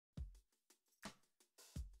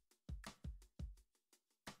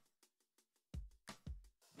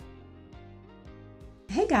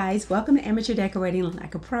Hey guys, welcome to Amateur Decorating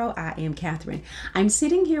Like a Pro. I am Catherine. I'm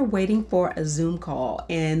sitting here waiting for a Zoom call,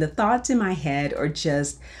 and the thoughts in my head are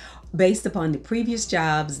just based upon the previous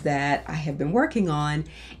jobs that I have been working on,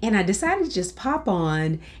 and I decided to just pop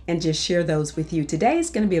on and just share those with you. Today is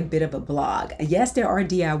going to be a bit of a blog. Yes, there are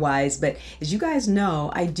DIYs, but as you guys know,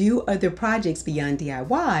 I do other projects beyond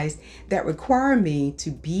DIYs that require me to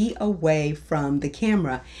be away from the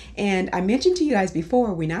camera. And I mentioned to you guys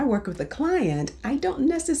before, when I work with a client, I don't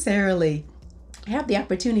necessarily have the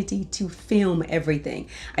opportunity to film everything.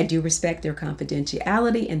 I do respect their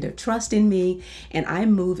confidentiality and their trust in me, and I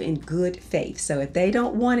move in good faith. So if they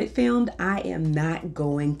don't want it filmed, I am not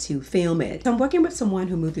going to film it. So I'm working with someone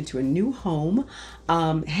who moved into a new home,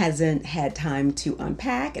 hasn't had time to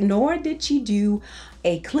unpack, nor did she do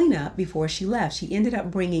a cleanup before she left. She ended up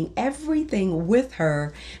bringing everything with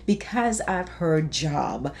her because of her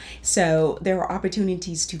job. So there are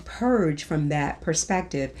opportunities to purge from that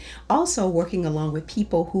perspective. Also working along with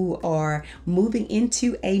people who are moving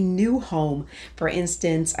into a new home. For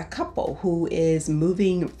instance, a couple who is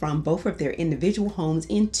moving from both of their individual homes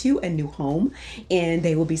into a new home, and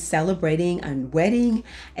they will be celebrating a wedding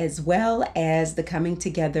as well as the coming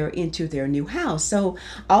together into their new house. So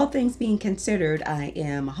all things being considered, I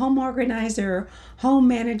am a home organizer, home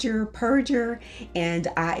manager, purger, and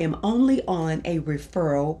I am only on a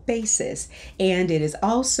referral basis. And it is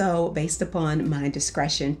also based upon my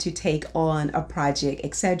discretion to take on a project,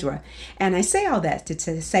 etc. And I say all that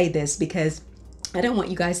to say this because I don't want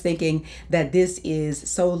you guys thinking that this is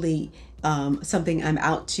solely something I'm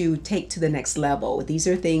out to take to the next level. These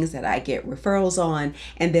are things that I get referrals on,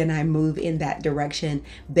 and then I move in that direction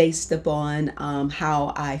based upon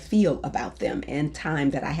how I feel about them and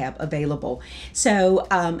time that I have available. So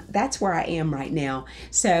that's where I am right now.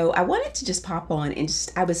 So I wanted to just pop on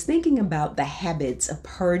and I was thinking about the habits of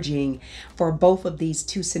purging for both of these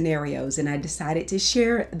two scenarios, and I decided to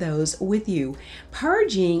share those with you.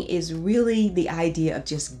 Purging is really the idea of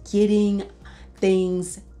just getting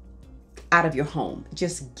things out of your home,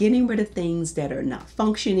 just getting rid of things that are not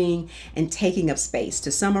functioning and taking up space. To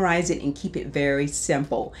summarize it and keep it very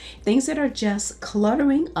simple, things that are just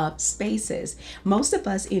cluttering up spaces. Most of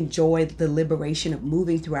us enjoy the liberation of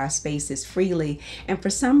moving through our spaces freely, and for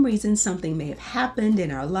some reason something may have happened in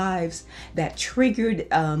our lives that triggered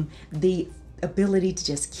the ability to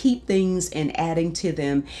just keep things and adding to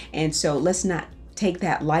them. And so let's not take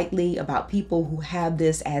that lightly about people who have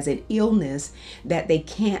this as an illness that they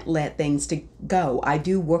can't let things to go. I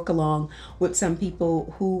do work along with some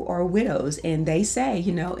people who are widows, and they say,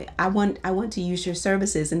 you know, I want to use your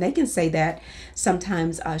services, and they can say that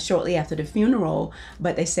sometimes shortly after the funeral,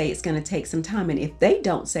 but they say it's going to take some time. And if they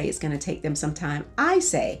don't say it's going to take them some time, I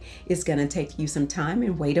say it's going to take you some time,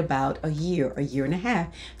 and wait about a year and a half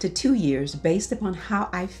to 2 years based upon how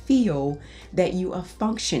I feel that you are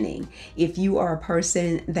functioning. If you are a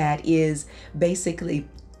person that is basically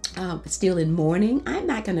still in mourning, I'm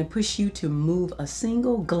not going to push you to move a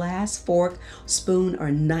single glass, fork, spoon,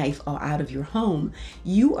 or knife out of your home.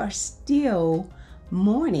 You are still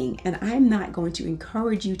mourning, and I'm not going to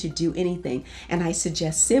encourage you to do anything. And I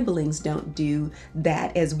suggest siblings don't do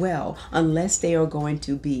that as well, unless they are going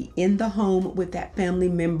to be in the home with that family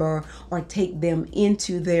member or take them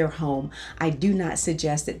into their home. I do not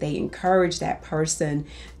suggest that they encourage that person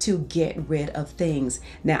to get rid of things.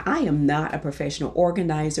 Now, I am not a professional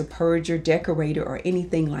organizer, purger, decorator, or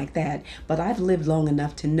anything like that, but I've lived long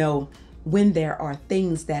enough to know when there are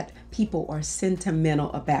things that people are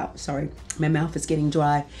sentimental about. Sorry, my mouth is getting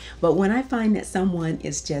dry. But when I find that someone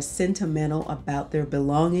is just sentimental about their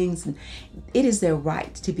belongings, it is their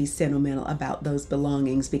right to be sentimental about those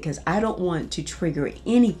belongings, because I don't want to trigger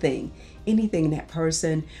anything in that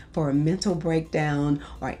person for a mental breakdown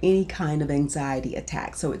or any kind of anxiety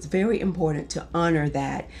attack. So it's very important to honor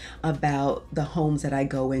that about the homes that I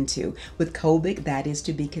go into. With COVID, that is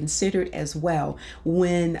to be considered as well.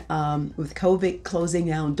 When with COVID closing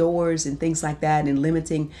down doors and things like that and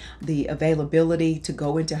limiting the availability to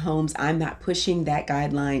go into homes, I'm not pushing that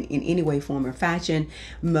guideline in any way, form, or fashion.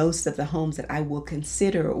 Most of the homes that I will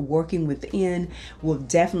consider working within will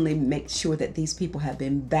definitely make sure that these people have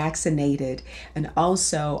been vaccinated, and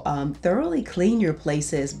also thoroughly clean your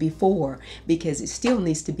places before, because it still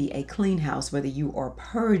needs to be a clean house whether you are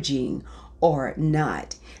purging or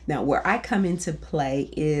not. Now, where I come into play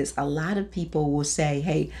is a lot of people will say,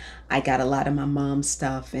 hey, I got a lot of my mom's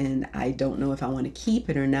stuff and I don't know if I want to keep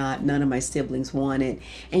it or not. None of my siblings want it.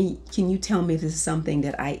 And can you tell me if this is something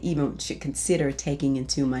that I even should consider taking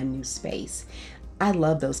into my new space? I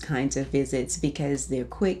love those kinds of visits because they're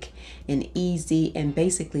quick and easy and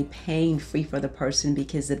basically pain free for the person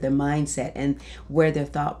because of their mindset and where their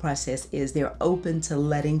thought process is. They're open to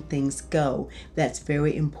letting things go. That's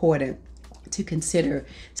very important to consider.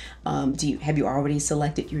 Have you already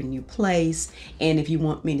selected your new place? And if you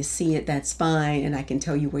want me to see it, that's fine, and I can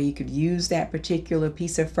tell you where you could use that particular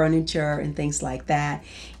piece of furniture and things like that.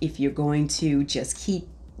 If you're going to just keep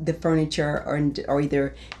the furniture or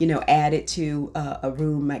either add it to a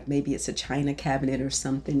room, like maybe it's a china cabinet or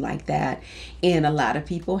something like that. And a lot of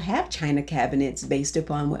people have china cabinets based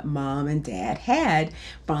upon what mom and dad had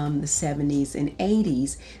from the 70s and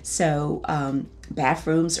 80s. So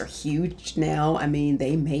bathrooms are huge now. I mean,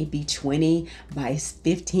 they may be 20 by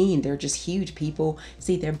 15. They're just huge. People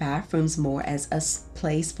see their bathrooms more as a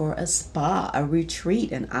place for a spa, a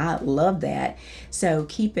retreat, and I love that. So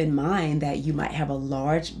keep in mind that you might have a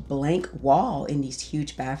large blank wall in these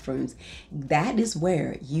huge bathrooms. That is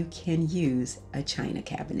where you can use a china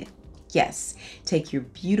cabinet. Yes, take your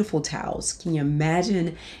beautiful towels. Can you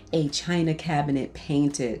imagine a china cabinet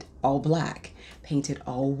painted all black, painted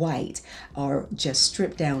all white, or just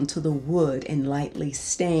stripped down to the wood and lightly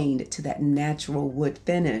stained to that natural wood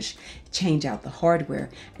finish? Change out the hardware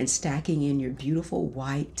and stacking in your beautiful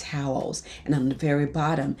white towels, and on the very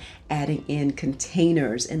bottom adding in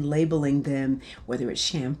containers and labeling them, whether it's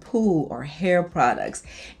shampoo or hair products.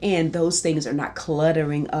 And those things are not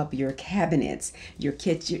cluttering up your cabinets, your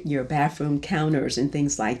kitchen, your bathroom counters and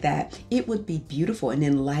things like that. It would be beautiful. And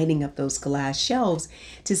then lighting up those glass shelves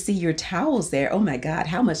to see your towels there. Oh my God,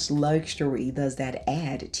 how much luxury does that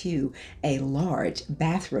add to a large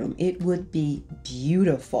bathroom? It would be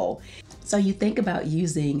beautiful. So you think about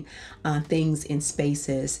using things in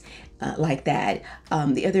spaces like that.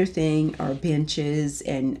 The other thing are benches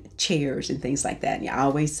and chairs and things like that. And I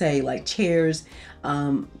always say, like, chairs,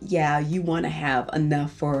 yeah, you want to have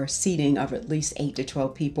enough for seating of at least 8 to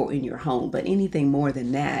 12 people in your home. But anything more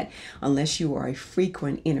than that, unless you are a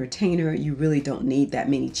frequent entertainer, you really don't need that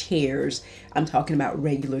many chairs. I'm talking about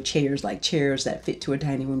regular chairs, like chairs that fit to a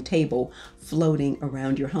dining room table, floating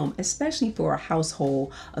around your home, especially for a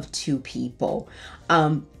household of 2 people.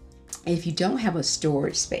 If you don't have a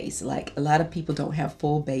storage space, like a lot of people don't have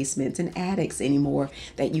full basements and attics anymore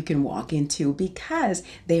that you can walk into, because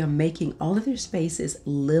they are making all of their spaces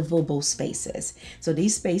livable spaces. So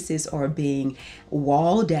these spaces are being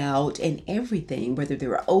walled out and everything, whether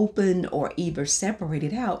they're open or either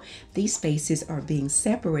separated out, these spaces are being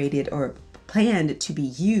separated or planned to be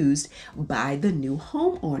used by the new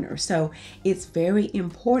homeowner. So it's very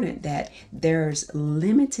important that there's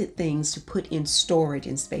limited things to put in storage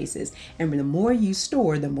in spaces. And the more you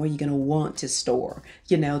store, the more you're going to want to store,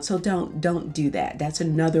 so don't do that. That's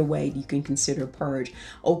another way you can consider purge.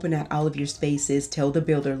 Open out all of your spaces. Tell the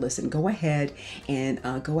builder, listen, go ahead and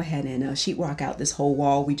sheetrock out this whole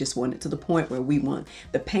wall. We just want it to the point where we want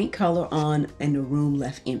the paint color on and the room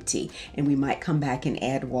left empty. And we might come back and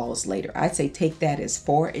add walls later. I'd say take that as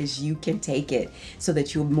far as you can take it, so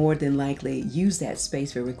that you'll more than likely use that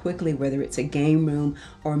space very quickly, whether it's a game room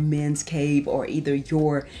or men's cave or either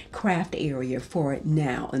your craft area for it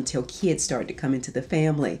now until kids start to come into the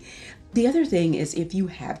family. The other thing is, if you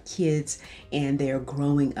have kids and they're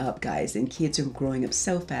growing up, guys, and kids are growing up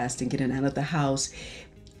so fast and getting out of the house,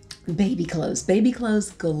 baby clothes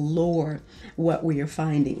galore. What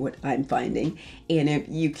I'm finding. And if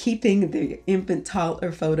you keeping the infant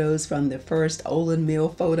toddler photos from the first Olin Mill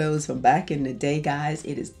photos from back in the day, guys,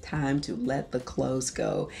 it is time to let the clothes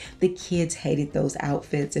go. The kids hated those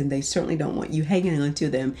outfits, and they certainly don't want you hanging on to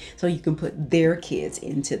them so you can put their kids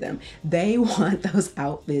into them. They want those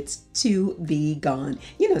outfits to be gone.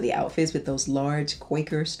 The outfits with those large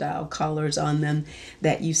Quaker style collars on them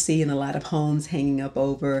that you see in a lot of homes hanging up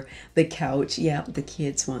over the couch. Yeah, the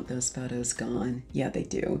kids want those photos gone. Yeah, they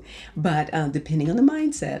do. But depending on the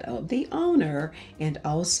mindset of the owner and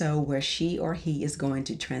also where she or he is going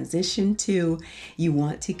to transition to, you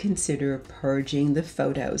want to consider purging the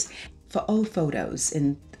photos. For old photos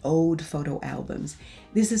and old photo albums,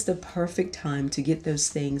 this is the perfect time to get those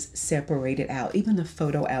things separated out. Even the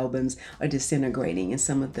photo albums are disintegrating in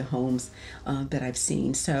some of the homes that I've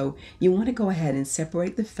seen. So you want to go ahead and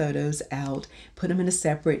separate the photos out, put them in a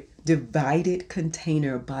separate divided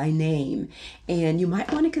container by name. And you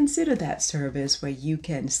might want to consider that service where you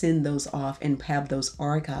can send those off and have those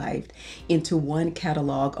archived into one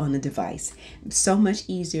catalog on the device. So much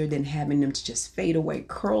easier than having them to just fade away,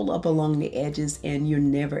 curl up along the edges, and you're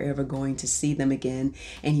never ever going to see them again.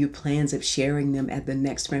 And your plans of sharing them at the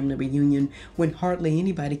next family reunion when hardly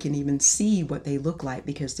anybody can even see what they look like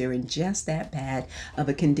because they're in just that bad of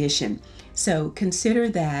a condition. So consider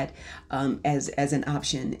that as an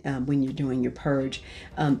option when you're doing your purge.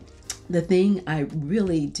 The thing I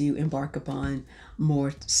really do embark upon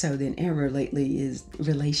more so than ever lately is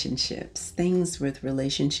relationships, things with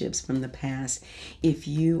relationships from the past. If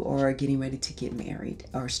you are getting ready to get married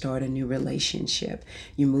or start a new relationship,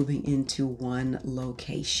 you're moving into one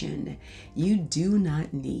location, you do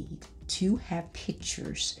not need to have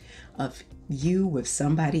pictures of you with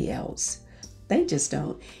somebody else. They just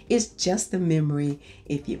don't. It's just the memory.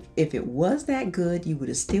 If it was that good, you would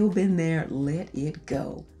have still been there. Let it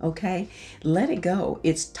go. Okay? Let it go.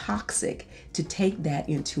 It's toxic to take that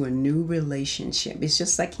into a new relationship. It's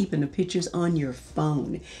just like keeping the pictures on your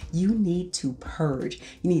phone. You need to purge.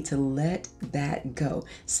 You need to let that go.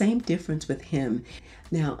 Same difference with him.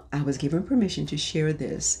 Now, I was given permission to share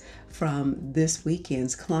this from this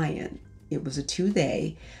weekend's client. It was a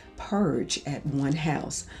 2-day purge at one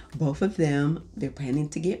house. Both of them, they're planning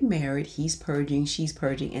to get married. He's purging, she's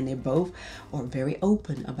purging, and they both are very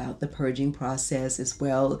open about the purging process as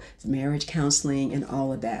well as marriage counseling and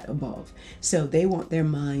all of that above. So they want their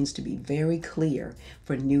minds to be very clear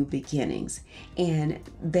for new beginnings. And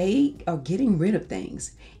they are getting rid of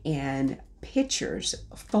things and pictures,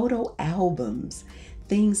 photo albums,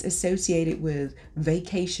 things associated with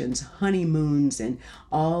vacations, honeymoons, and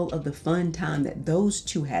all of the fun time that those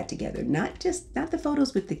two had together. Not the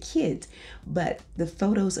photos with the kids, but the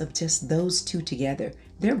photos of just those two together.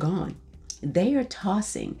 They're gone. They are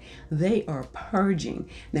tossing. They are purging.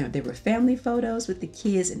 Now, there were family photos with the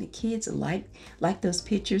kids, and the kids like those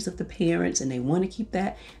pictures of the parents, and they want to keep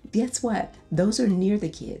that. Guess what? Those are near the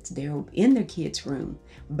kids. They're in their kids' room,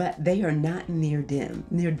 but they are not near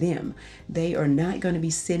them. They are not going to be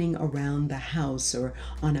sitting around the house or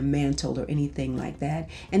on a mantle or anything like that.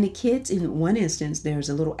 And the kids, in one instance, there's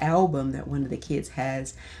a little album that one of the kids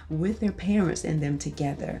has with their parents and them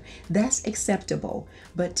together. That's acceptable.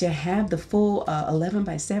 But to have the full 11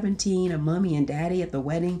 by 17 of mommy and daddy at the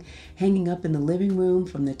wedding hanging up in the living room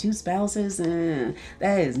from the two spouses,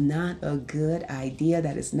 that is not a good idea.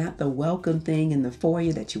 That is not the welcome thing in the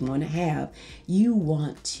foyer that you want to have. You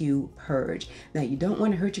want to purge. Now, you don't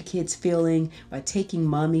want to hurt your kids' feeling by taking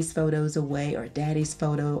mommy's photos away or daddy's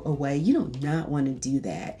photo away. You do not want to do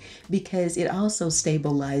that, because it also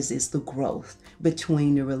stabilizes the growth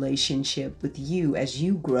between the relationship with you as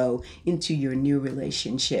you grow into your new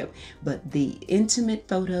relationship. But the intimate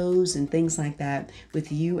photos and things like that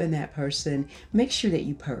with you and that person, make sure that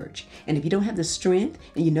you purge. And if you don't have the strength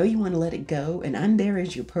and you know you want to let it go, and I'm there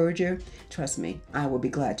as your purger, trust me, I will be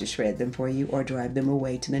glad to shred them for you or drive them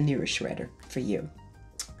away to the nearest shredder for you.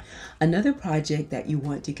 Another project that you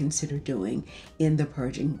want to consider doing in the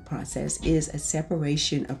purging process is a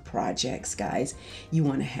separation of projects, guys. You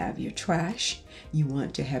want to have your trash, you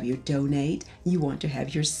want to have your donate, you want to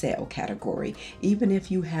have your sell category. Even if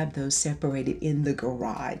you have those separated in the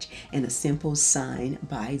garage and a simple sign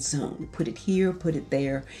by zone, put it here, put it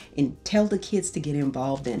there, and tell the kids to get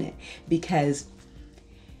involved in it. Because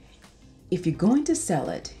if you're going to sell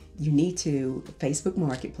it, you need to, Facebook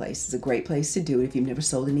Marketplace is a great place to do it if you've never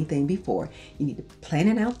sold anything before. You need to plan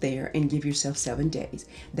it out there and give yourself 7 days.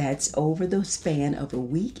 That's over the span of a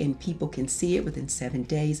week, and people can see it within 7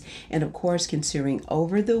 days. And of course, considering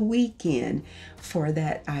over the weekend for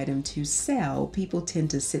that item to sell, people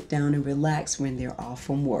tend to sit down and relax when they're off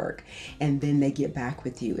from work, and then they get back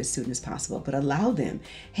with you as soon as possible. But allow them,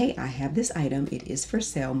 hey, I have this item, it is for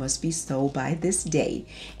sale, must be sold by this date.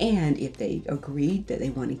 And if they agreed that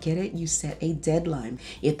they want to get it, you set a deadline.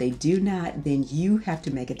 If they do not, then you have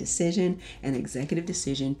to make a decision, an executive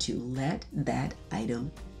decision, to let that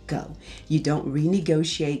item go. You don't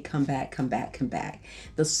renegotiate, come back.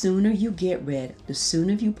 The sooner you get rid, the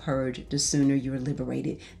sooner you purge, the sooner you're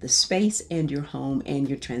liberated. The space and your home and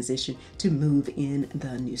your transition to move in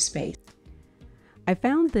the new space. I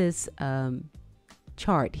found this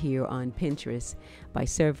chart here on Pinterest by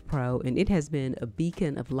ServPro, and it has been a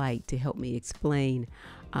beacon of light to help me explain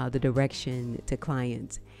the direction to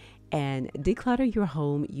clients. And declutter your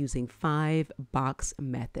home using 5 box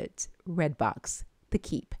methods. Red box, the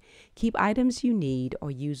keep items you need or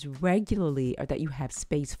use regularly or that you have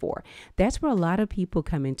space for. That's where a lot of people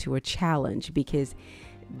come into a challenge, because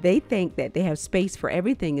they think that they have space for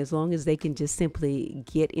everything as long as they can just simply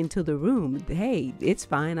get into the room. Hey, it's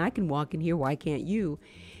fine, I can walk in here, why can't you?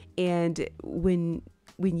 And when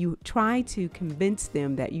you try to convince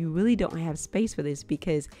them that you really don't have space for this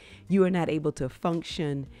because you are not able to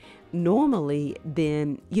function normally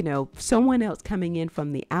then, someone else coming in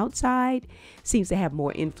from the outside seems to have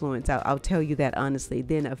more influence. I'll tell you that honestly,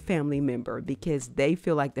 than a family member, because they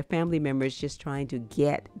feel like the family member is just trying to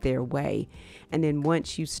get their way. And then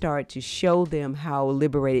once you start to show them how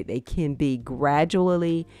liberated they can be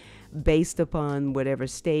gradually, based upon whatever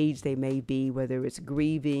stage they may be, whether it's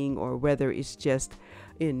grieving or whether it's just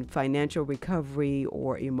in financial recovery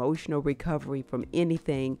or emotional recovery from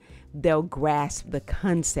anything, they'll grasp the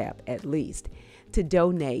concept at least to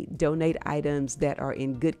donate items that are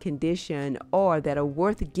in good condition or that are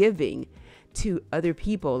worth giving to other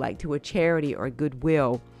people, like to a charity or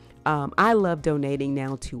goodwill. I love donating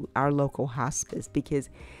now to our local hospice, because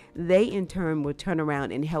they in turn will turn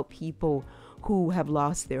around and help people who have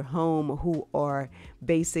lost their home, who are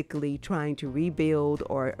basically trying to rebuild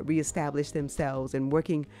or reestablish themselves, and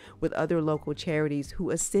working with other local charities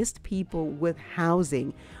who assist people with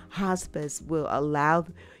housing. Hospice will allow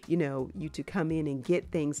you to come in and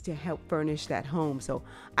get things to help furnish that home. So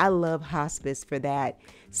I love hospice for that.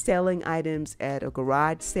 Selling items at a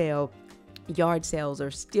garage sale, yard sales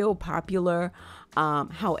are still popular.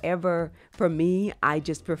 However, for me, I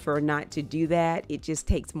just prefer not to do that. It just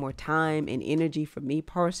takes more time and energy for me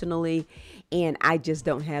personally, and I just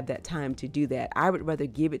don't have that time to do that. I would rather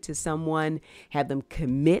give it to someone, have them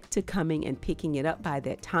commit to coming and picking it up by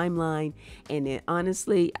that timeline. And then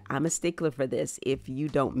honestly, I'm a stickler for this. If you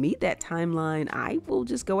don't meet that timeline, I will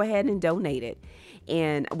just go ahead and donate it.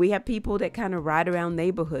 And we have people that kind of ride around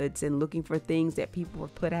neighborhoods and looking for things that people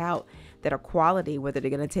have put out that are quality, whether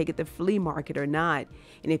they're going to take it to the flea market or not.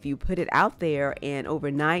 And if you put it out there and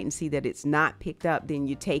overnight and see that it's not picked up, then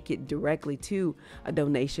you take it directly to a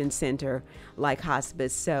donation center like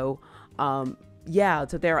hospice. So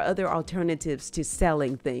so there are other alternatives to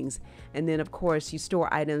selling things. And then of course you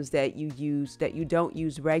store items that you don't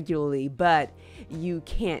use regularly, but you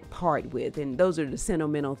can't part with. And those are the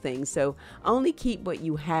sentimental things. So only keep what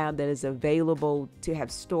you have that is available to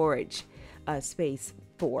have storage space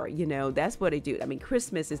for. That's what I do. I mean,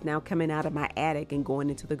 Christmas is now coming out of my attic and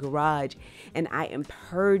going into the garage, and I am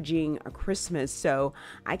purging a Christmas. So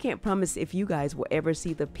I can't promise if you guys will ever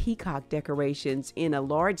see the peacock decorations in a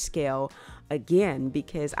large scale again,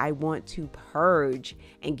 because I want to purge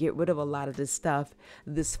and get rid of a lot of this stuff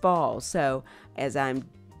this fall. So as I'm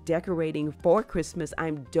decorating for Christmas,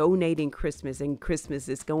 I'm donating Christmas, and Christmas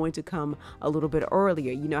is going to come a little bit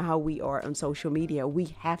earlier. You know how we are on social media.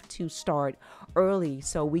 We have to start early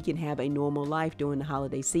so we can have a normal life during the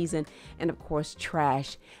holiday season. And of course,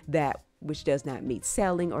 trash that which does not meet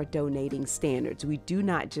selling or donating standards. We do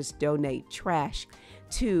not just donate trash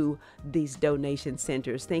to these donation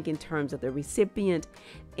centers. Think in terms of the recipient,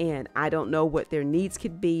 and I don't know what their needs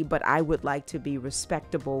could be, but I would like to be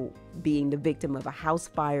respectable. Being the victim of a house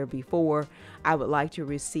fire before, I would like to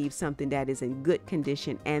receive something that is in good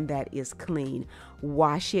condition and that is clean.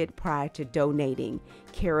 Wash it prior to donating.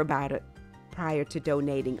 Care about it prior to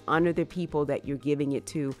donating. Honor the people that you're giving it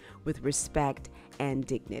to with respect and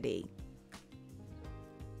dignity.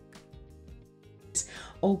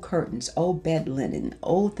 Old curtains, old bed linen,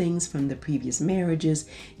 old things from the previous marriages,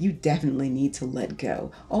 you definitely need to let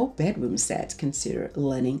go. Old bedroom sets, consider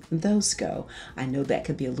letting those go. I know that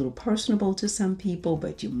could be a little personable to some people,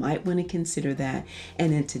 but you might want to consider that.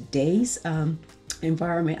 And in today's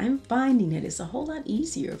environment, I'm finding that it's a whole lot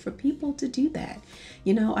easier for people to do that.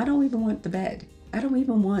 I don't even want the bed. I don't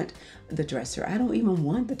even want the dresser. I don't even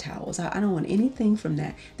want the towels. I don't want anything from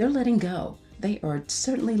that. They're letting go. They are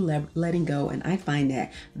certainly letting go, and I find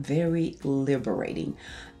that very liberating.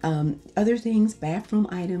 Other things, bathroom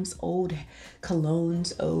items, old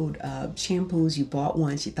colognes, old shampoos you bought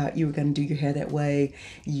once. You thought you were going to do your hair that way.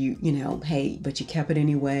 Hey, but you kept it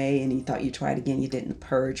anyway, and you thought you'd try it again. You didn't.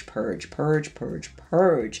 Purge.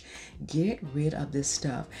 Get rid of this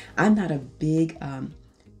stuff. I'm not a big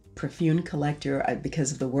perfume collector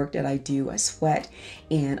because of the work that I do. I sweat,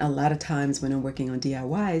 and a lot of times when I'm working on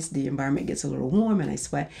DIYs, the environment gets a little warm and I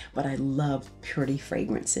sweat, but I love pretty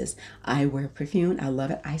fragrances. I wear perfume. I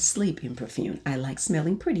love it. I sleep in perfume. I like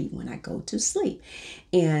smelling pretty when I go to sleep.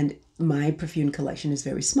 And my perfume collection is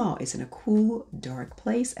very small. It's in a cool, dark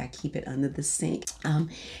place. I keep it under the sink.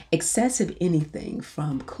 Excessive anything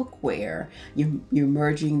from cookware. You're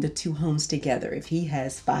merging the two homes together. If he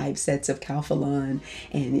has 5 sets of Calphalon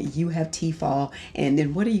and you have Tefal, and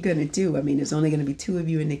then what are you going to do? I mean, there's only going to be 2 of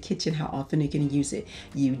you in the kitchen. How often are you going to use it?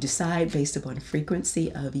 You decide based upon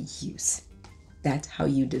frequency of use. That's how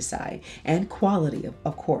you decide. And quality,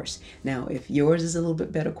 of course. Now, if yours is a little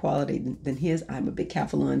bit better quality than his, I'm a big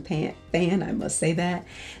Calphalon fan, I must say that.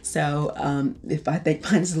 So if I think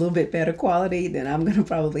mine is a little bit better quality, then I'm going to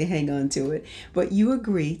probably hang on to it. But you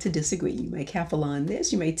agree to disagree. You may Calphalon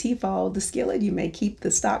this, you may Tefal the skillet, you may keep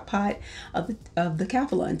the stock pot of the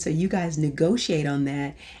Calphalon. So you guys negotiate on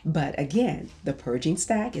that. But again, the purging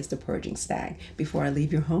stack is the purging stack. Before I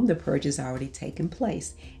leave your home, the purge has already taken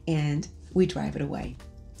place. And we drive it away.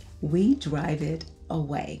 We drive it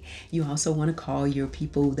away. You also want to call your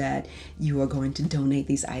people that you are going to donate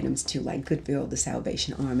these items to, like Goodwill, the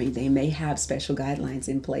Salvation Army. They may have special guidelines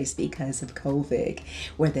in place because of COVID,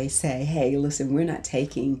 where they say, hey, listen, we're not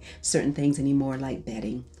taking certain things anymore, like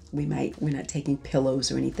bedding. We're not taking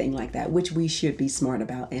pillows or anything like that, which we should be smart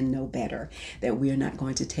about and know better, that we are not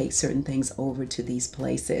going to take certain things over to these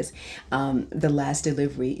places. The last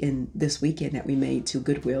delivery in this weekend that we made to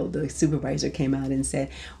Goodwill, the supervisor came out and said,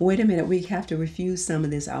 wait a minute, we have to refuse some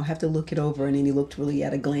of this. I'll have to look it over. And then he looked really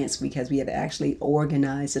at a glance because we had to actually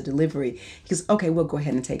organize the delivery. He goes, okay, we'll go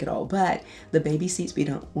ahead and take it all. But the baby seats we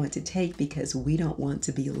don't want to take because we don't want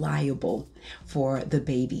to be liable for the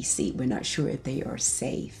baby seat. We're not sure if they are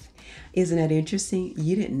safe. Isn't that interesting?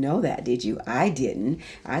 You didn't know that, did you? I didn't.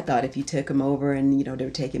 I thought if you took them over and, they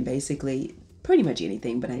were taking basically pretty much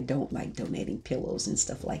anything, but I don't like donating pillows and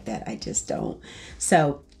stuff like that. I just don't.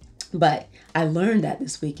 So, but I learned that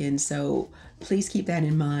this weekend. So please keep that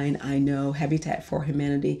in mind. I know Habitat for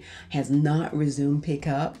Humanity has not resumed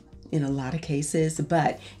pickup in a lot of cases,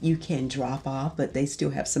 but you can drop off, but they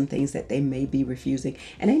still have some things that they may be refusing.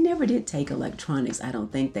 And they never did take electronics. I don't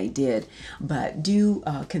think they did, but do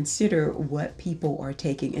consider what people are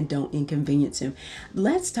taking and don't inconvenience them.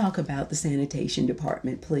 Let's talk about the sanitation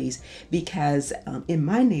department, please, because in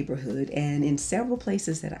my neighborhood and in several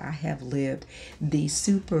places that I have lived, the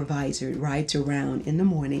supervisor rides around in the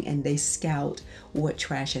morning and they scout what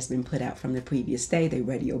trash has been put out from the previous day. They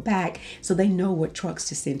radio back so they know what trucks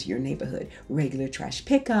to send to your neighborhood. Regular trash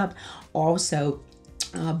pickup, also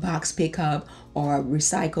box pickup or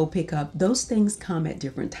recycle pickup. Those things come at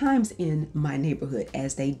different times in my neighborhood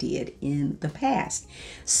as they did in the past.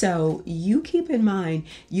 So you keep in mind,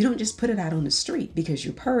 you don't just put it out on the street because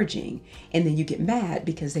you're purging and then you get mad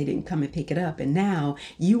because they didn't come and pick it up and now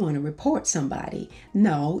you want to report somebody.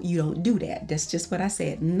 No, you don't do that. That's just what I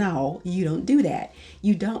said. No, you don't do that.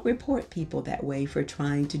 You don't report people that way for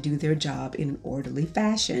trying to do their job in an orderly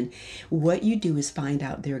fashion. What you do is find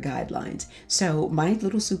out their guidelines. So my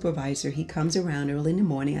little supervisor, he comes around early in the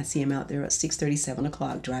morning. I see him out there at 6:30, 7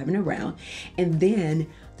 o'clock driving around. And then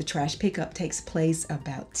the trash pickup takes place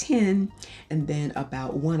about 10, and then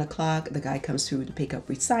about 1 o'clock, the guy comes through to pick up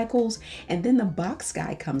recycles, and then the box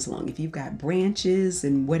guy comes along. If you've got branches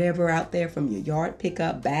and whatever out there from your yard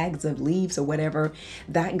pickup, bags of leaves or whatever,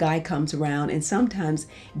 that guy comes around, and sometimes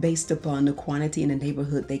based upon the quantity in the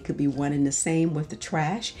neighborhood, they could be one and the same with the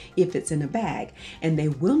trash if it's in a bag, and they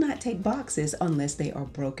will not take boxes unless they are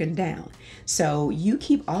broken down. So you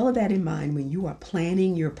keep all of that in mind when you are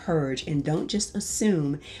planning your purge, and don't just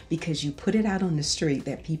assume because you put it out on the street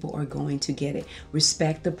that people are going to get it.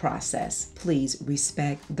 Respect the process. Please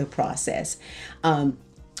respect the process.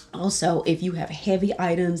 Also, if you have heavy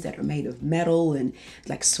items that are made of metal and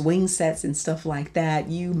like swing sets and stuff like that,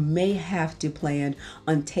 you may have to plan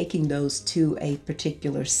on taking those to a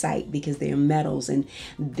particular site because they are metals and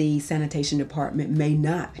the sanitation department may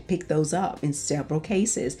not pick those up in several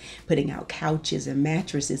cases, putting out couches and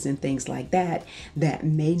mattresses and things like that. That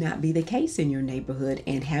may not be the case in your neighborhood,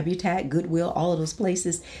 and Habitat, Goodwill, all of those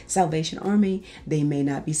places, Salvation Army, they may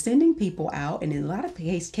not be sending people out. And in a lot of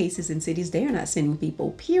cases in cities, they are not sending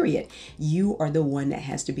people, period. You are the one that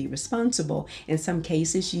has to be responsible. In some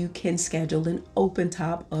cases, you can schedule an open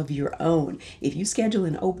top of your own. If you schedule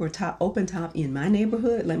an open top in my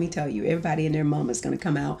neighborhood, let me tell you, everybody and their mama is going to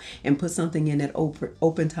come out and put something in that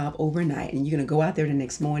open top overnight. And you're going to go out there the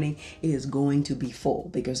next morning. It is going to be full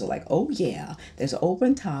because they're like, oh yeah, there's an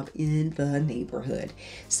open top in the neighborhood.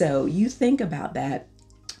 So you think about that,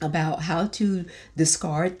 about how to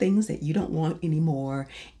discard things that you don't want anymore,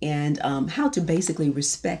 and how to basically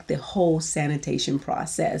respect the whole sanitation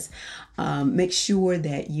process. Make sure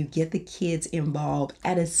that you get the kids involved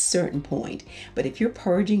at a certain point. But if you're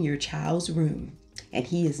purging your child's room and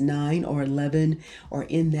he is 9 or 11 or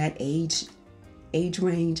in that age age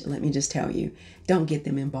range, let me just tell you, don't get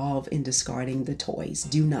them involved in discarding the toys.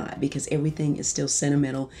 Do not, because everything is still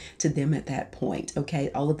sentimental to them at that point. Okay,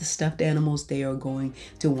 all of the stuffed animals, they are going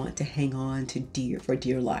to want to hang on to for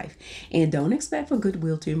dear life. And don't expect for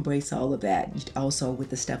Goodwill to embrace all of that. Also with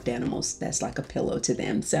the stuffed animals, that's like a pillow to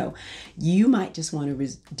them. So you might just want to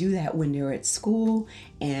do that when they're at school,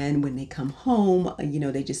 and when they come home,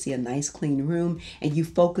 they just see a nice clean room, and you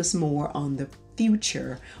focus more on the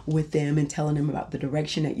future with them and telling them about the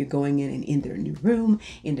direction that you're going in, and in their new room,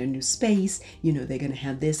 in their new space, they're going to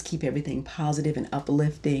have this. Keep everything positive and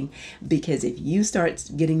uplifting, because if you start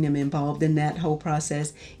getting them involved in that whole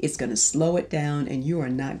process, it's going to slow it down, and you are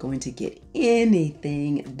not going to get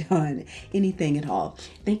anything done, anything at all.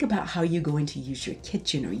 Think about how you're going to use your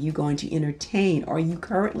kitchen. Are you going to entertain? Are you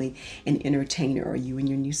currently an entertainer? Are you and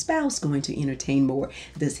your new spouse going to entertain more?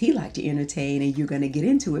 Does he like to entertain and you're going to get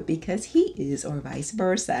into it because he is, or vice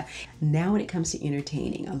versa? Now, when it comes to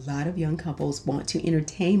entertaining, a lot of young couples want to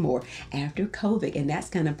entertain more after COVID, and that's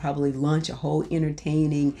going to probably launch a whole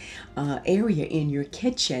entertaining area in your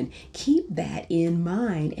kitchen. Keep that in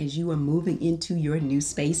mind as you are moving into your new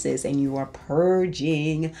spaces and you are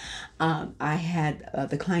purging. I had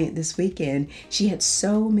the client this weekend. She had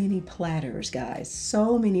so many platters, guys,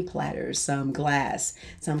 so many platters, some glass,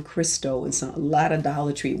 some crystal, and a lot of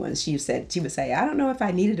Dollar Tree ones. She would say, I don't know if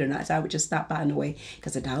I need it or not. So I would just stop by on the way,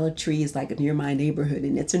 because the Dollar Tree is like near my neighborhood,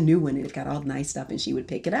 and it's a new one, and it's got all the nice stuff, and she would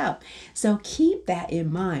pick it up. So keep that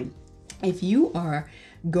in mind. If you are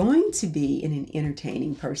going to be an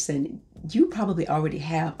entertaining person, you probably already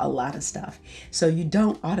have a lot of stuff, so you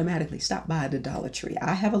don't automatically stop by the Dollar Tree.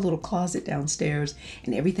 I have a little closet downstairs,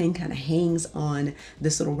 and everything kind of hangs on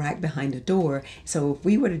this little rack behind the door. So if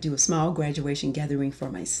we were to do a small graduation gathering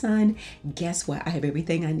for my son, guess what? I have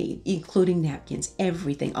everything I need, including napkins,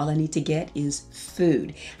 everything. All I need to get is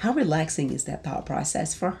food. How relaxing is that thought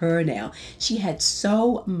process for her now? She had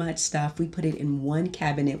so much stuff. We put it in one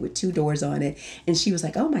cabinet with 2 doors on it, and she was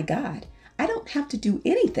like, oh my God, I don't have to do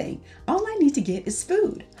anything. All I need to get is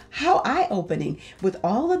food. How eye-opening with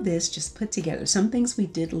all of this just put together. Some things we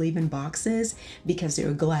did leave in boxes because they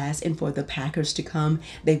were glass, and for the packers to come,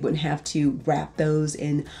 they wouldn't have to wrap those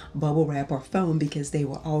in bubble wrap or foam because they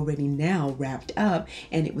were already now wrapped up,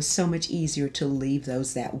 and it was so much easier to leave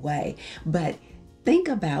those that way. But think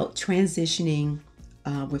about transitioning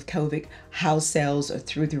with COVID. House sales are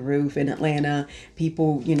through the roof in Atlanta.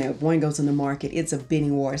 People, if one goes on the market, it's a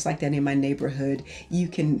bidding war. It's like that in my neighborhood. You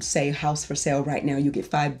can say house for sale right now, you get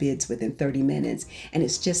 5 bids within 30 minutes, and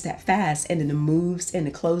it's just that fast. And then the moves and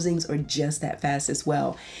the closings are just that fast as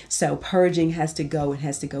well. So purging has to go, and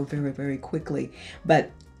has to go very, very quickly. But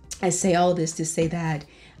I say all this to say that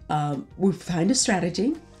we find a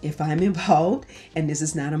strategy. If I'm involved, and this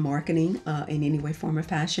is not a marketing in any way, form, or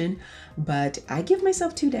fashion, but I give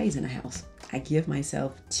myself 2 days in a house. I give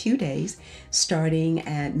myself 2 days starting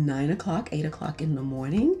at 9 o'clock, 8 o'clock in the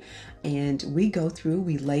morning. And we go through,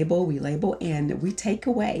 we label, and we take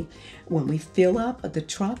away. When we fill up the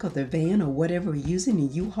truck or the van or whatever we're using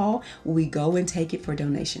in U-Haul, we go and take it for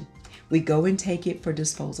donation. We go and take it for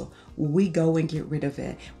disposal. We go and get rid of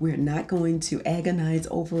it. We're not going to agonize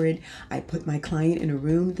over it. I put my client in a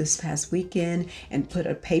room this past weekend and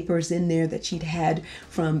put papers in there that she'd had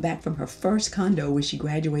back from her first condo when she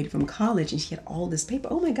graduated from college, and she had all this paper.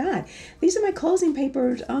 Oh my God, these are my closing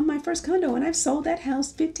papers on my first condo, and I've sold that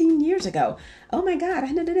house 15 years ago. Oh my God,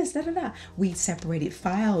 I know this, da da da. We separated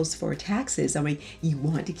files for taxes. I mean, you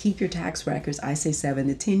want to keep your tax records. I say 7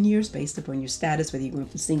 to 10 years based upon your status, whether you're going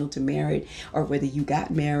from single to married, or whether you got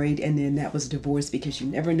married and then that was divorced, because you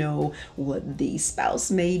never know what the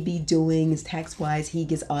spouse may be doing tax-wise. He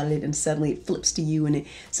gets audited and suddenly it flips to you, and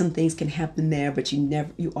some things can happen there, but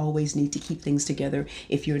you always need to keep things together.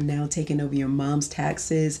 If you're now taking over your mom's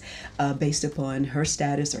taxes based upon her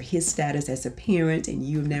status or his status as a parent, and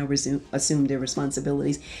you've now assumed their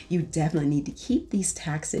responsibilities, you definitely need to keep these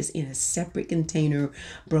taxes in a separate container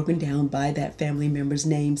broken down by that family member's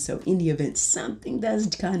name. So in the event something does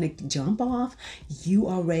kind of jump off, you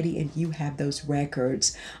are ready and you have those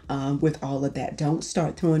records with all of that. Don't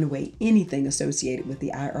start throwing away anything associated with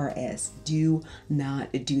the IRS. Do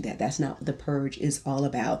not do that. That's not what the purge is all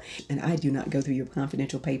about. And I do not go through your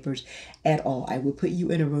confidential papers at all. I will put you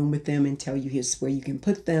in a room with them and tell you here's where you can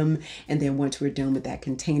put them. And then once we're done with that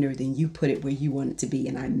container, then you put it where you want it to be.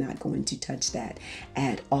 And I'm not going to touch that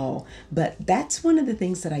at all. But that's one of the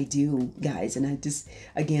things that I do, guys. And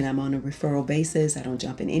again, I'm on a referral basis. I don't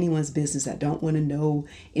jump in anyone's business. I don't want to know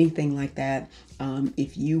anything like that.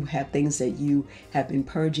 If you have things that you have been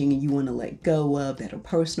purging and you want to let go of that are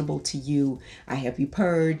personable to you, I have you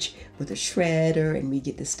purge with a shredder and we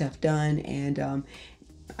get this stuff done. And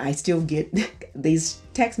I still get these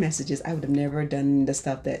text messages. I would have never done the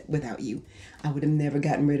stuff that without you. I would have never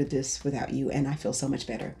gotten rid of this without you. And I feel so much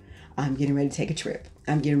better. I'm getting ready to take a trip.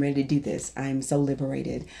 I'm getting ready to do this. I'm so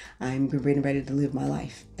liberated. I'm getting ready to live my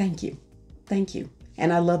life. Thank you. Thank you.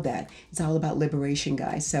 And I love that. It's all about liberation,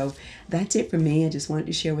 guys. So that's it for me. I just wanted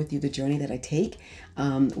to share with you the journey that I take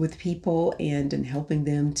with people and in helping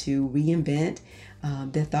them to reinvent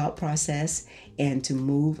their thought process and to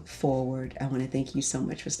move forward. I want to thank you so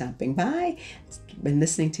much for stopping by. Been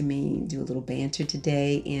listening to me do a little banter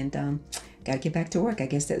today, and got to get back to work. I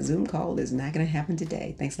guess that Zoom call is not going to happen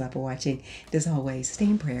today. Thanks a lot for watching. As always, stay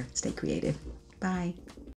in prayer, stay creative. Bye.